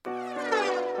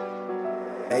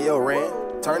Hey yo,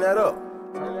 Rand, turn that up.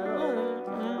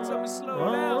 Tell me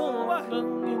slow down. What?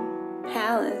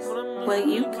 Palace, what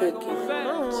you cooking?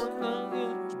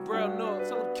 JibrilNorth,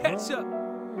 tell him catch up.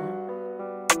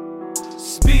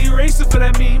 Speed racing for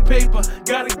that mean paper.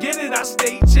 Gotta get it, I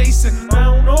stay chasing. I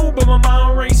don't know, but my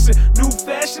mind racing. New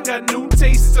fashion, got new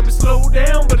tastes. Tell me slow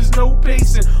down, but there's no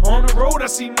pacing. On the road, I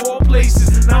see more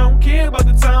places. And I don't care about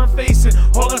the time facing.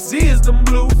 All I see is them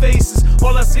blue faces.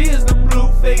 All I see is them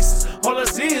blue faces. All I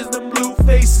see is them blue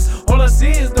faces. All I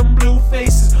see is them blue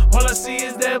faces. All I see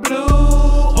is that blue.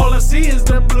 All I see is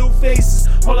them blue faces.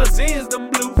 All I see is them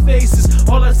blue faces.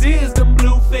 All I see is them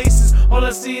blue faces. All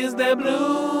I see is that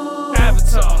blue.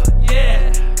 Avatar,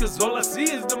 yeah, cause all I see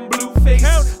is them blue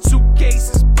faces.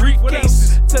 Suitcases,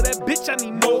 briefcases. Tell that bitch I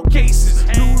need more cases.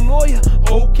 New lawyer,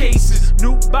 old cases.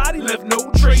 New body, left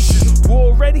no traces.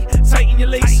 War ready, tighten your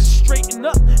laces. Straighten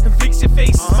up and fix your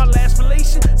faces. My last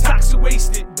relation, toxic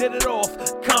wasted. Did it off,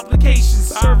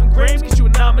 complications. Serving Grammys, you a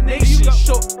nomination.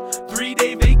 Short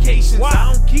 3-day vacations.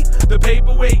 I don't keep the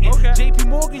paper waiting. JP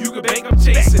Morgan, you can bank I'm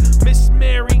chasing. Miss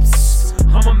Mary,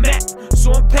 I'm a Mac,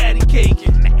 so I'm patty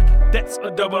caking. That's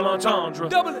a double entendre.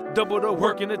 Double the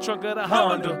work in the trunk of the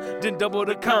Honda. Then double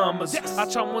the commas. I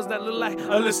charm ones that look like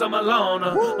Alyssa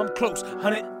Milano. I'm close,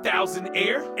 100,000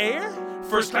 air.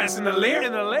 First class in the lair.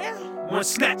 One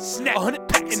snap, 100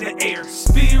 packs in the air.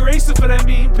 Speed racing for that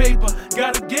mean paper.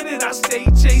 Gotta get it, I stay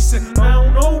chasing. I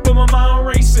don't know, but my mind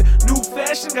racing. New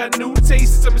fashion, got new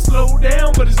tastes. Tell me slow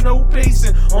down, but there's no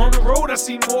pacing. On the road, I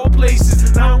see more places.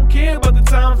 And I don't care about the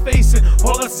time facing.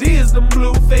 All I see is them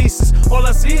blue faces. All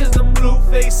I see is them blue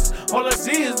faces. All I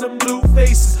see is them blue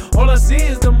faces. All I see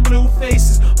is them blue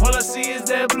faces. All I see is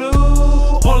that blue.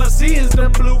 All I see is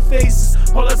them blue faces.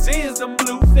 All I see is them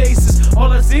blue faces.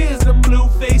 All I see is them blue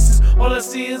faces. All I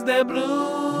see is that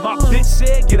blue. My bitch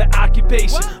said get an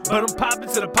occupation, but I'm popping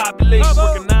to the population.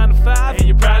 Working 9 to 5, and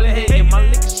you probably hating. My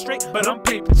liquor straight, but I'm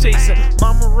paper chasing.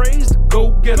 Mama raised a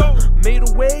go-getter, made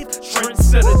a wave,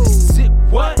 trendsetter. This is it,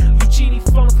 what? Lucini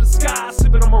falling from the sky,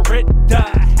 sipping on my red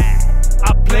dye.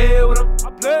 I play with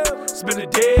them, spend a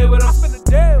day with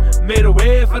them, made a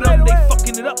way for them. They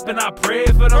fucking it up, and I pray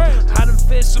for them. I done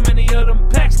fed so many of them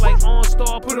packs, like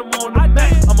OnStar, put them on the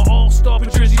map. I'm an all-star,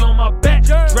 put jersey on my back.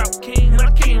 Drought king, and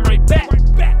I came right back.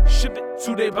 Ship it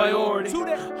 2-day priority.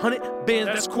 100 bands,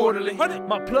 that's quarterly.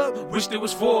 My plug wish they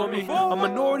was for me. A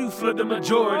minority who flood the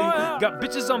majority. Got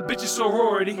bitches on bitches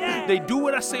sorority. They do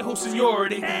what I say, whole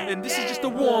seniority. And this is just a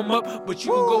warm-up, but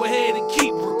you can go ahead and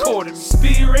keep recording.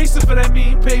 Speed racing for that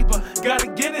mean paper. Gotta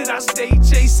get it, I stay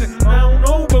chasing. I don't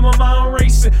know, but my mind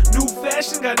racing. New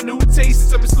fashion, got new tastes.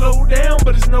 Tell me slow down,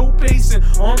 but there's no pacing.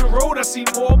 On the road, I see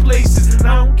more places. And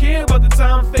I don't care about the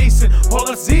time facing. All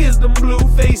I see is them blue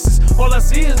faces. All I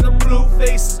see is them blue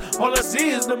faces. All I see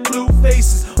is them blue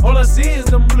faces. All I see is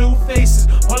them blue faces.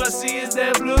 All I see is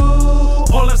that blue.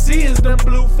 All I see is them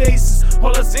blue faces.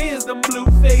 All I see is them blue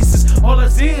faces. All I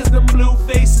see is them blue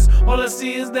faces. All I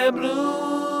see is that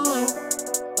blue.